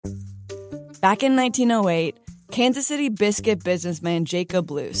Back in 1908, Kansas City biscuit businessman Jacob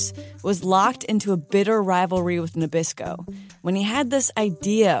Luce was locked into a bitter rivalry with Nabisco when he had this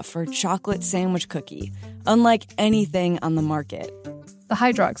idea for a chocolate sandwich cookie, unlike anything on the market. The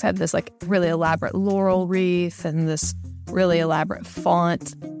Hydrox had this really elaborate laurel wreath and this really elaborate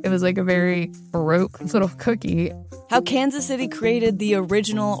font. It was a very Baroque sort of cookie. How Kansas City created the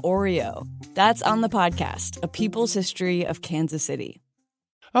original Oreo. That's on the podcast, A People's History of Kansas City.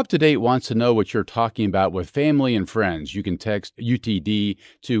 Up to Date wants to know what you're talking about with family and friends. You can text UTD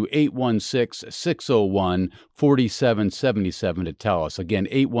to 816-601-4777 to tell us. Again,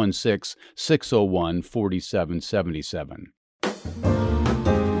 816-601-4777.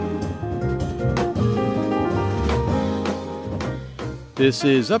 This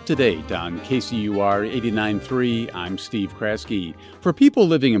is Up to Date on KCUR 89.3. I'm Steve Kraske. For people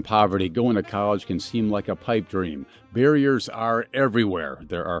living in poverty, going to college can seem like a pipe dream. Barriers are everywhere.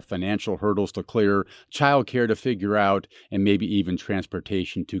 There are financial hurdles to clear, childcare to figure out, and maybe even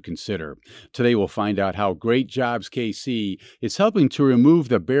transportation to consider. Today we'll find out how Great Jobs KC is helping to remove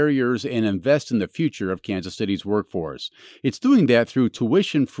the barriers and invest in the future of Kansas City's workforce. It's doing that through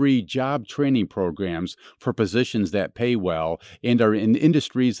tuition-free job training programs for positions that pay well and are in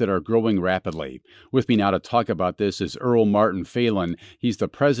industries that are growing rapidly. With me now to talk about this is Earl Martin Phelan. He's the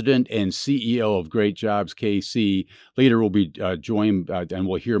president and CEO of Great Jobs KC. Later, we'll be joined and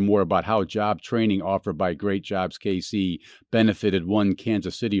we'll hear more about how job training offered by Great Jobs KC benefited one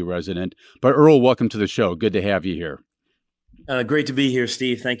Kansas City resident. But Earl, welcome to the show. Good to have you here. Great to be here,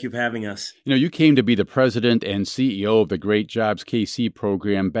 Steve. Thank you for having us. You came to be the president and CEO of the Great Jobs KC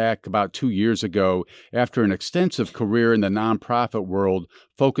program back about 2 years ago after an extensive career in the nonprofit world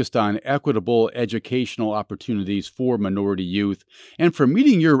focused on equitable educational opportunities for minority youth. And from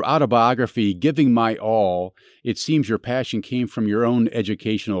reading your autobiography, Giving My All, it seems your passion came from your own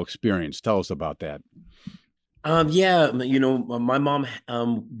educational experience. Tell us about that. My mom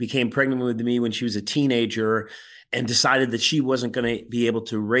became pregnant with me when she was a teenager and decided that she wasn't going to be able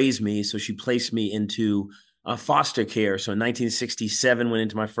to raise me. So she placed me into foster care. So in 1967, went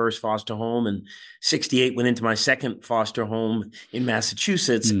into my first foster home, and 68 went into my second foster home in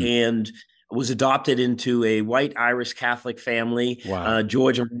Massachusetts, and was adopted into a white Irish Catholic family. Wow.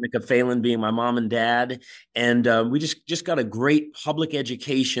 George and Monica Phelan being my mom and dad. And we just got a great public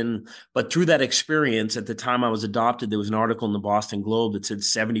education. But through that experience, at the time I was adopted, there was an article in the Boston Globe that said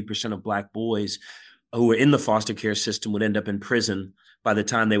 70% of Black boys who were in the foster care system would end up in prison by the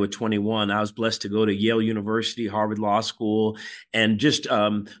time they were 21. I was blessed to go to Yale University, Harvard Law School, and just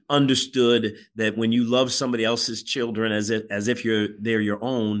understood that when you love somebody else's children as if they're your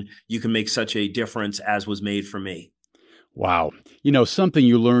own, you can make such a difference as was made for me. Wow. Something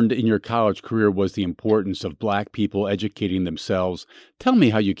you learned in your college career was the importance of Black people educating themselves. Tell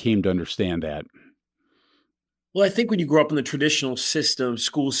me how you came to understand that. Well, I think when you grow up in the traditional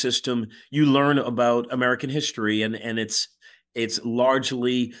school system, you learn about American history, and it's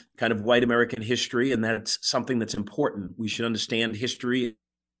largely kind of white American history, and that's something that's important. We should understand history,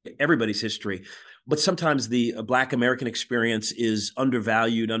 everybody's history. But sometimes the Black American experience is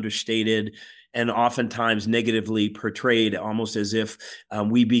undervalued, understated, and oftentimes negatively portrayed, almost as if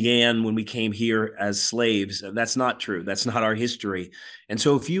we began when we came here as slaves. That's not true. That's not our history. And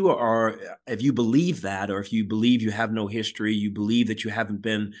so if you believe that, or if you believe you have no history, you believe that you haven't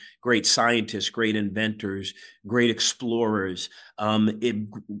been great scientists, great inventors, great explorers,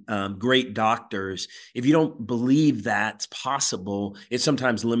 great doctors, if you don't believe that's possible, it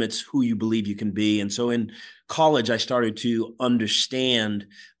sometimes limits who you believe you can be. And so in college, I started to understand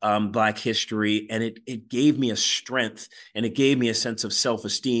Black history, and it gave me a strength, and it gave me a sense of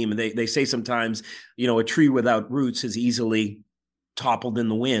self-esteem. And they say sometimes, a tree without roots is easily toppled in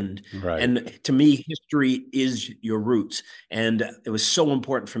the wind. Right. And to me, history is your roots. And it was so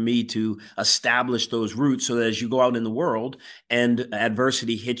important for me to establish those roots so that as you go out in the world and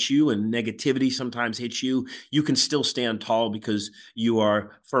adversity hits you and negativity sometimes hits you, you can still stand tall because you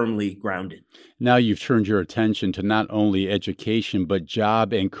are firmly grounded. Now you've turned your attention to not only education, but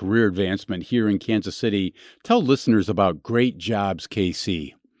job and career advancement here in Kansas City. Tell listeners about Great Jobs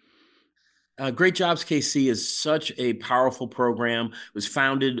KC. Great Jobs KC is such a powerful program. It was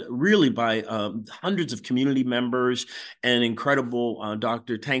founded really by hundreds of community members and incredible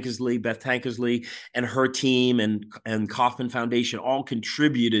Dr. Beth Tankersley, and her team and Kauffman Foundation all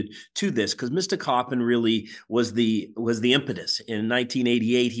contributed to this, because Mr. Kauffman really was the impetus. In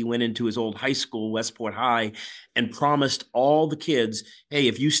 1988, he went into his old high school, Westport High, and promised all the kids, hey,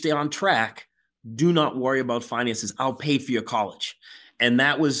 if you stay on track, do not worry about finances. I'll pay for your college. And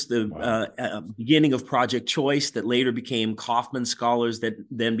that was the beginning of Project Choice that later became Kauffman Scholars, that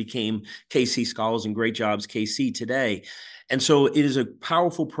then became KC Scholars, and Great Jobs KC today. And so it is a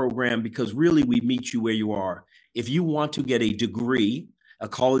powerful program because really we meet you where you are. If you want to get a degree, a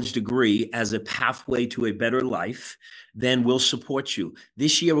college degree as a pathway to a better life, then we'll support you.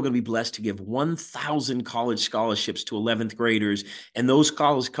 This year, we're going to be blessed to give 1,000 college scholarships to 11th graders, and those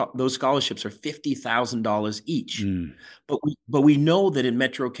scholarships are $50,000 each. But we know that in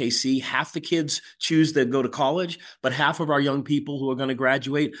Metro KC, half the kids choose to go to college, but half of our young people who are going to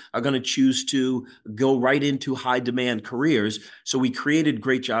graduate are going to choose to go right into high demand careers. So we created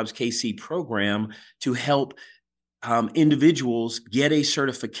Great Jobs KC program to help individuals get a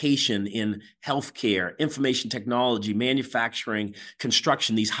certification in healthcare, information technology, manufacturing,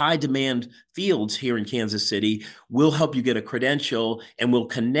 construction, these high demand fields here in Kansas City. Will help you get a credential and will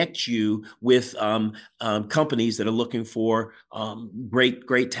connect you with companies that are looking for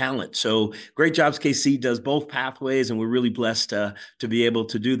great talent. So Great Jobs KC does both pathways, and we're really blessed to be able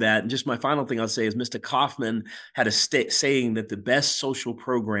to do that. And just my final thing I'll say is Mr. Kauffman had a saying that the best social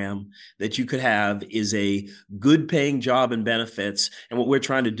program that you could have is a good paying job and benefits. And what we're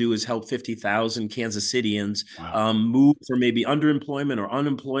trying to do is help 50,000 Kansas Cityans move from maybe underemployment or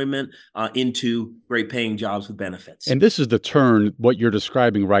unemployment into great paying jobs with benefits. And this is the turn, what you're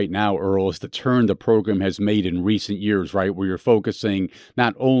describing right now, Earl, is the turn the program has made in recent years, right? Where you're focusing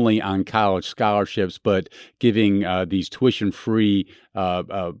not only on college scholarships, but giving these tuition-free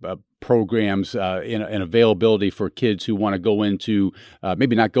programs and availability for kids who want to go into,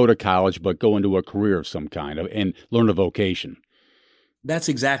 maybe not go to college, but go into a career of some kind and learn a vocation. That's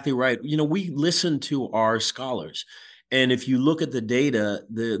exactly right. You know, we listen to our scholars. And if you look at the data,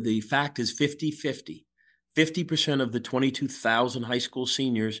 the fact is 50-50. 50% of the 22,000 high school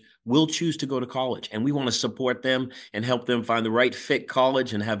seniors will choose to go to college, and we want to support them and help them find the right fit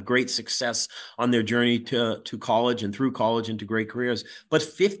college and have great success on their journey to college and through college into great careers. But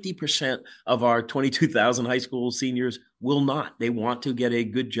 50% of our 22,000 high school seniors will not. They want to get a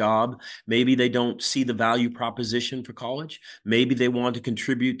good job. Maybe they don't see the value proposition for college. Maybe they want to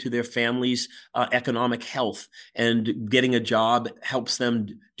contribute to their family's economic health, and getting a job helps them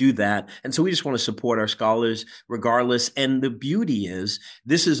do that. And so we just want to support our scholars regardless. And the beauty is,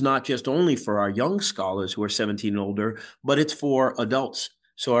 this is not just only for our young scholars who are 17 and older, but it's for adults.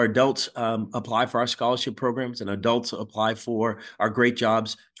 So our adults apply for our scholarship programs, and adults apply for our Great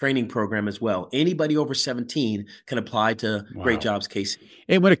Jobs training program as well. Anybody over 17 can apply to Great Jobs KC.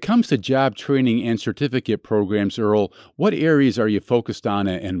 And when it comes to job training and certificate programs, Earl, what areas are you focused on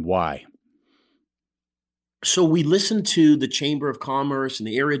and why? So we listened to the Chamber of Commerce and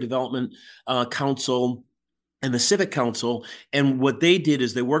the Area Development Council and the Civic Council. And what they did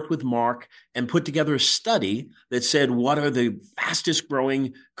is they worked with Mark and put together a study that said, what are the fastest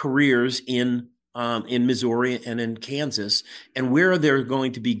growing careers in Missouri and in Kansas, and where are there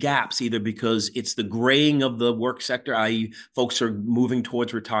going to be gaps, either because it's the graying of the work sector, i.e. folks are moving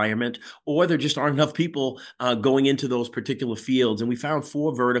towards retirement, or there just aren't enough people going into those particular fields. And we found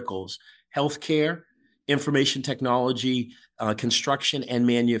 4 verticals: healthcare, information technology, construction, and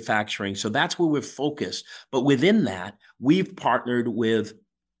manufacturing. So that's where we're focused. But within that, we've partnered with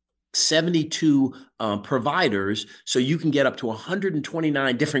 72 providers, so you can get up to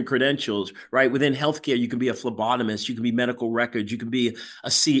 129 different credentials, right? Within healthcare, you can be a phlebotomist, you can be medical records, you can be a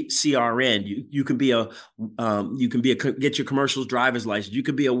CRN, you can be get your commercials driver's license, you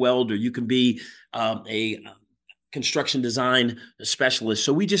can be a welder, you can be a construction design specialist.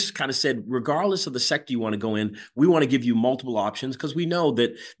 So we just kind of said, regardless of the sector you want to go in, we want to give you multiple options, because we know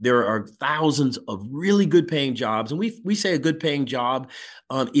that there are thousands of really good paying jobs. And we say a good paying job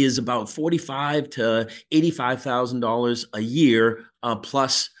is about $45,000 to $85,000 a year,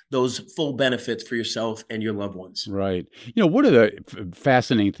 plus those full benefits for yourself and your loved ones. Right. You know, one of the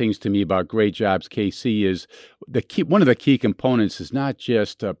fascinating things to me about Great Jobs KC is one of the key components is not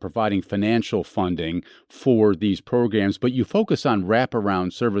just providing financial funding for these programs, but you focus on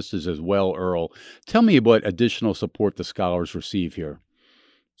wraparound services as well, Earl. Tell me what additional support the scholars receive here.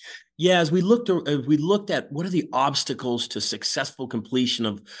 Yeah, as we looked at what are the obstacles to successful completion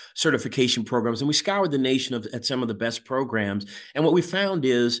of certification programs, and we scoured the nation at some of the best programs, and what we found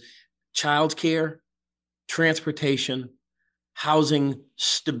is childcare, transportation, housing,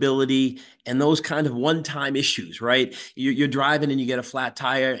 stability, and those kind of one-time issues, right? You're driving and you get a flat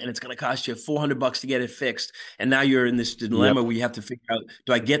tire, and it's going to cost you $400 to get it fixed, and now you're in this dilemma where you have to figure out: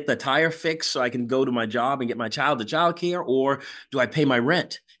 do I get the tire fixed so I can go to my job and get my child to childcare, or do I pay my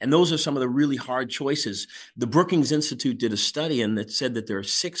rent? And those are some of the really hard choices. The Brookings Institute did a study and that said that there are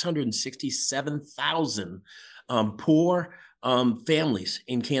 667,000 poor families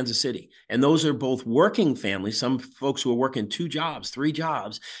in Kansas City. And those are both working families, some folks who are working 2 jobs, 3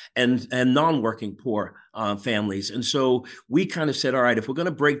 jobs, and non-working poor families. And so we kind of said, all right, if we're going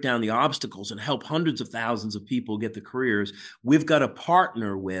to break down the obstacles and help hundreds of thousands of people get the careers, we've got to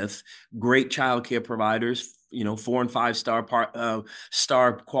partner with great childcare providers, 4 and 5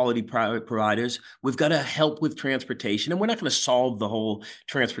 star quality private providers. We've got to help with transportation, and we're not going to solve the whole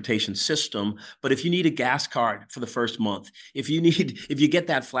transportation system. But if you need a gas card for the first month, if you get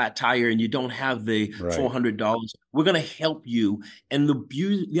that flat tire and you don't have the $400, we're going to help you. And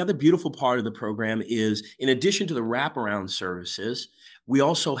the other beautiful part of the program is, in addition to the wraparound services, we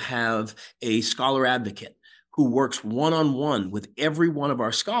also have a scholar advocate who works one-on-one with every one of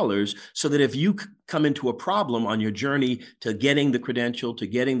our scholars, so that if you come into a problem on your journey to getting the credential, to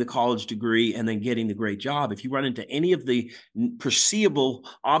getting the college degree, and then getting the great job, if you run into any of the perceivable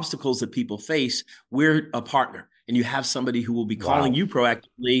obstacles that people face, we're a partner. And you have somebody who will be calling you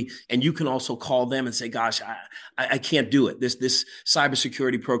proactively, and you can also call them and say, gosh, I can't do it. This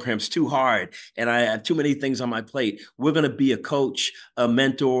cybersecurity program is too hard, and I have too many things on my plate. We're going to be a coach, a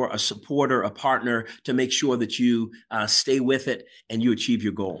mentor, a supporter, a partner to make sure that you stay with it and you achieve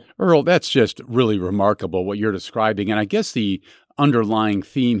your goal. Earl, that's just really remarkable what you're describing. And I guess the underlying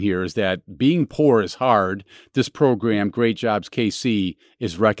theme here is that being poor is hard. This program, Great Jobs KC,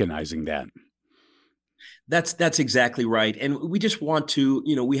 is recognizing that. That's exactly right. And we just want to,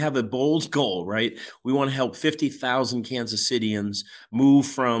 we have a bold goal, right? We want to help 50,000 Kansas Cityans move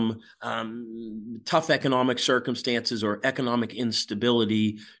from tough economic circumstances or economic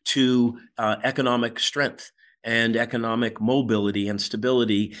instability to economic strength and economic mobility and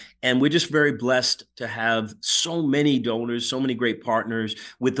stability. And we're just very blessed to have so many donors, so many great partners,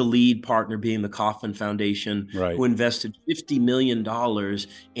 with the lead partner being the Kauffman Foundation, who invested $50 million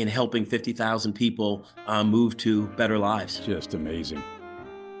in helping 50,000 people move to better lives. Just amazing.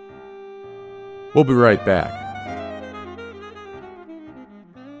 We'll be right back.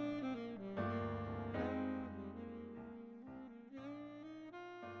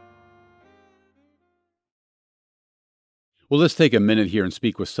 Well, let's take a minute here and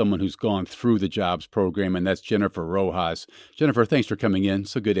speak with someone who's gone through the jobs program, and that's Jennifer Rojas. Jennifer, thanks for coming in.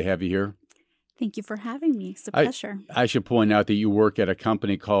 So good to have you here. Thank you for having me. It's a pleasure. I should point out that you work at a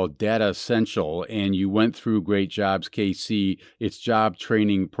company called Data Essential, and you went through Great Jobs KC, its job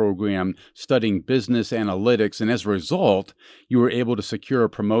training program, studying business analytics, and as a result, you were able to secure a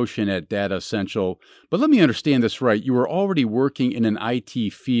promotion at Data Essential. But let me understand this right. You were already working in an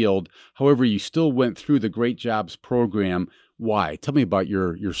IT field. However, you still went through the Great Jobs program. Why? Tell me about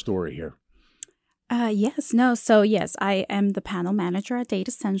your story here. Yes, I am the panel manager at Data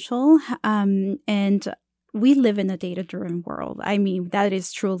Essential, and we live in a data-driven world. I mean, that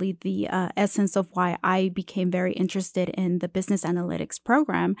is truly the essence of why I became very interested in the business analytics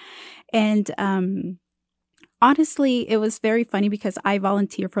program. And honestly, it was very funny because I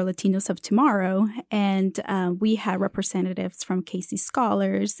volunteer for Latinos of Tomorrow, and we had representatives from KC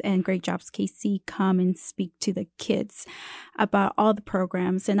Scholars and Great Jobs KC come and speak to the kids about all the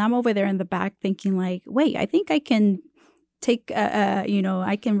programs. And I'm over there in the back thinking like, wait, I think I can take,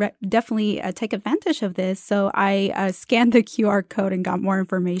 definitely take advantage of this. So I scanned the QR code and got more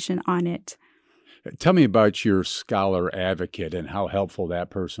information on it. Tell me about your scholar advocate and how helpful that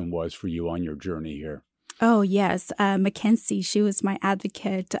person was for you on your journey here. Oh, yes. Mackenzie, she was my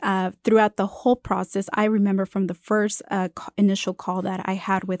advocate throughout the whole process. I remember from the first initial call that I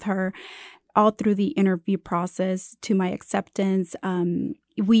had with her, all through the interview process to my acceptance.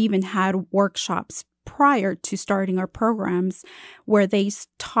 We even had workshops prior to starting our programs where they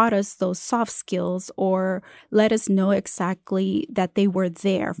taught us those soft skills or let us know exactly that they were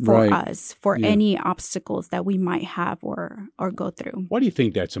there for us for any obstacles that we might have or go through. Why do you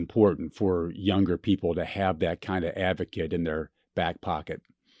think that's important for younger people to have that kind of advocate in their back pocket?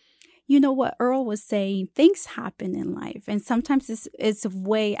 You know what Earl was saying, things happen in life, and sometimes it's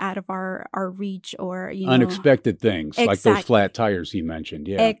way out of our reach or, unexpected things, like those flat tires he mentioned.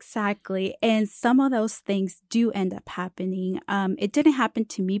 Yeah, exactly. And some of those things do end up happening. It didn't happen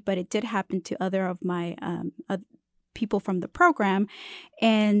to me, but it did happen to other of my people from the program.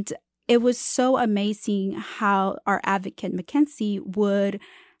 And it was so amazing how our advocate, Mackenzie, would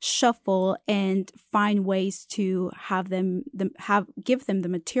shuffle and find ways to give them the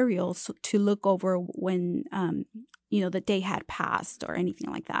materials to look over when the day had passed or anything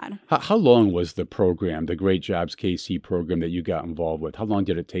like that. How long was the program, the Great Jobs KC program that you got involved with? How long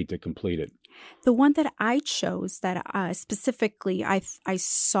did it take to complete it? The one that I chose that specifically I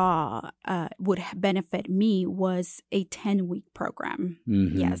saw would benefit me was a 10-week program.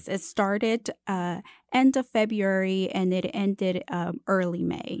 Mm-hmm. Yes, it started end of February and it ended early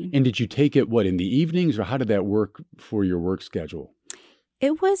May. And did you take it, in the evenings, or how did that work for your work schedule?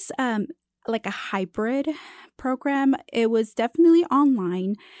 It was like a hybrid program. It was definitely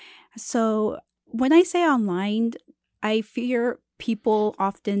online. So when I say online, I fear people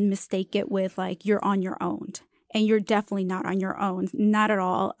often mistake it with like you're on your own, and you're definitely not on your own, not at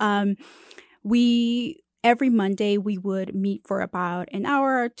all. Every Monday we would meet for about an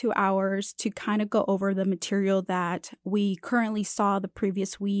hour or 2 hours to kind of go over the material that we currently saw the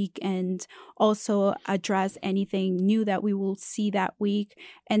previous week and also address anything new that we will see that week.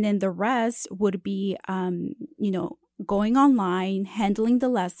 And then the rest would be, going online, handling the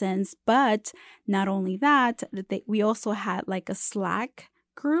lessons. But not only that, we also had like a Slack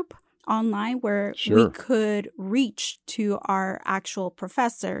group online where we could reach to our actual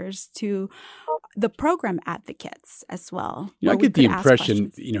professors, to the program advocates as well. I get the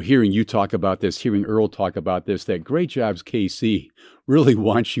impression, hearing you talk about this, hearing Earl talk about this, that Great Jobs KC really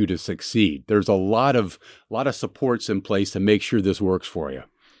wants you to succeed. There's a lot of supports in place to make sure this works for you.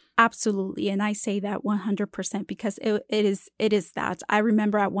 Absolutely. And I say that 100% because it is that. I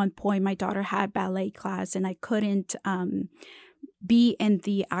remember at one point my daughter had ballet class and I couldn't be in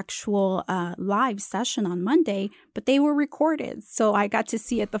the actual live session on Monday, but they were recorded. So I got to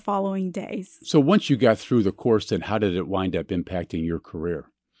see it the following days. So once you got through the course, then how did it wind up impacting your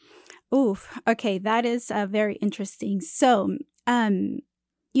career? Oof. Okay. That is very interesting. So,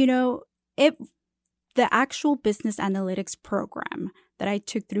 the actual business analytics program that I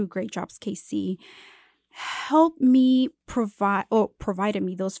took through Great Jobs KC helped me provided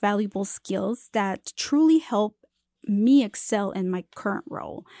me those valuable skills that truly help me excel in my current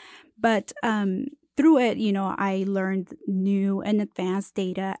role. But through it, I learned new and advanced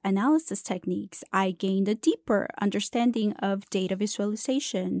data analysis techniques. I gained a deeper understanding of data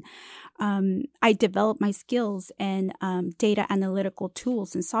visualization. I developed my skills in data analytical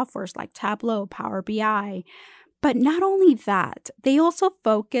tools and softwares like Tableau, Power BI. But not only that, they also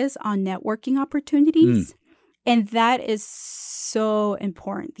focus on networking opportunities. And that is so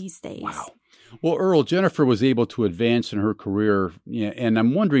important these days. Wow. Well, Earl, Jennifer was able to advance in her career, and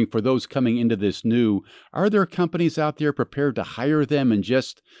I'm wondering, for those coming into this new, are there companies out there prepared to hire them and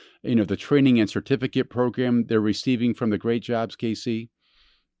just, the training and certificate program they're receiving from the Great Jobs KC?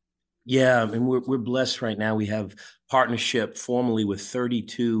 Yeah, and we're blessed right now. We have partnership formally with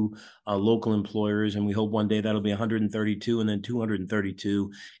 32 local employers, and we hope one day that'll be 132 and then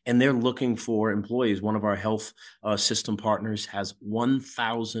 232. And they're looking for employees. One of our health system partners has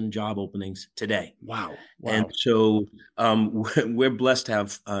 1,000 job openings today. Wow. And so we're blessed to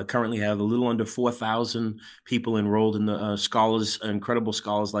have currently have a little under 4,000 people enrolled in the scholars, incredible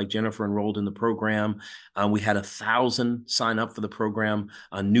scholars like Jennifer enrolled in the program. We had 1,000 sign up for the program,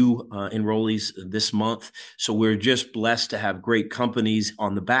 new enrollees this month. So we're just blessed to have great companies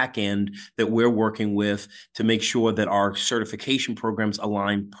on the back end that we're working with to make sure that our certification programs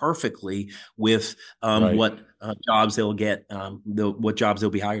align perfectly with what jobs they'll get, what jobs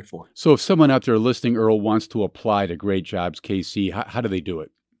they'll be hired for. So if someone out there listening, Earl, wants to apply to Great Jobs KC, how do they do it?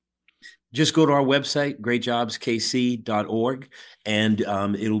 Just go to our website, greatjobskc.org, and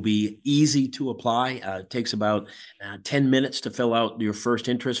it'll be easy to apply. It takes about 10 minutes to fill out your first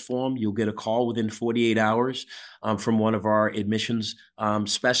interest form. You'll get a call within 48 hours from one of our admissions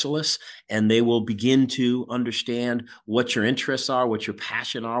specialists, and they will begin to understand what your interests are, what your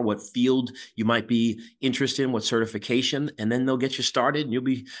passion are, what field you might be interested in, what certification, and then they'll get you started, and you'll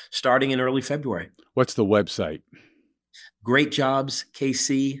be starting in early February. What's the website?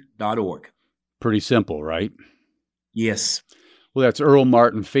 greatjobskc.org. Pretty simple, right? Yes. Well, that's Earl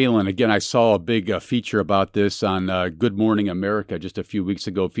Martin Phelan. Again, I saw a big feature about this on Good Morning America just a few weeks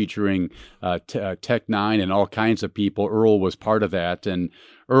ago, featuring Tech9 and all kinds of people. Earl was part of that. And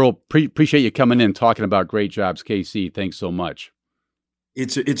Earl, appreciate you coming in and talking about Great Jobs KC. Thanks so much.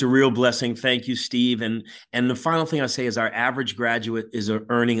 It's a real blessing. Thank you, Steve. And the final thing I say is our average graduate is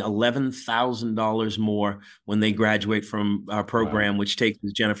earning $11,000 more when they graduate from our program, which takes,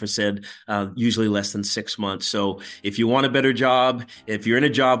 as Jennifer said, usually less than 6 months. So if you want a better job, if you're in a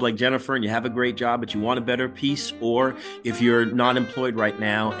job like Jennifer and you have a great job, but you want a better piece, or if you're not employed right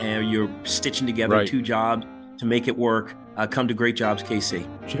now and you're stitching together two jobs to make it work, come to Great Jobs KC.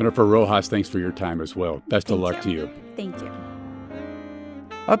 Jennifer Rojas, thanks for your time as well. Best of luck to you. Thank you.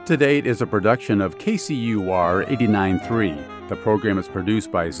 Up to Date is a production of KCUR 89.3. The program is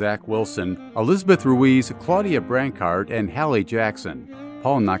produced by Zach Wilson, Elizabeth Ruiz, Claudia Brancart, and Hallie Jackson.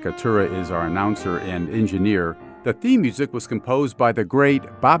 Paul Nakatura is our announcer and engineer. The theme music was composed by the great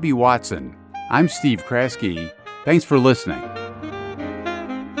Bobby Watson. I'm Steve Kraske. Thanks for listening.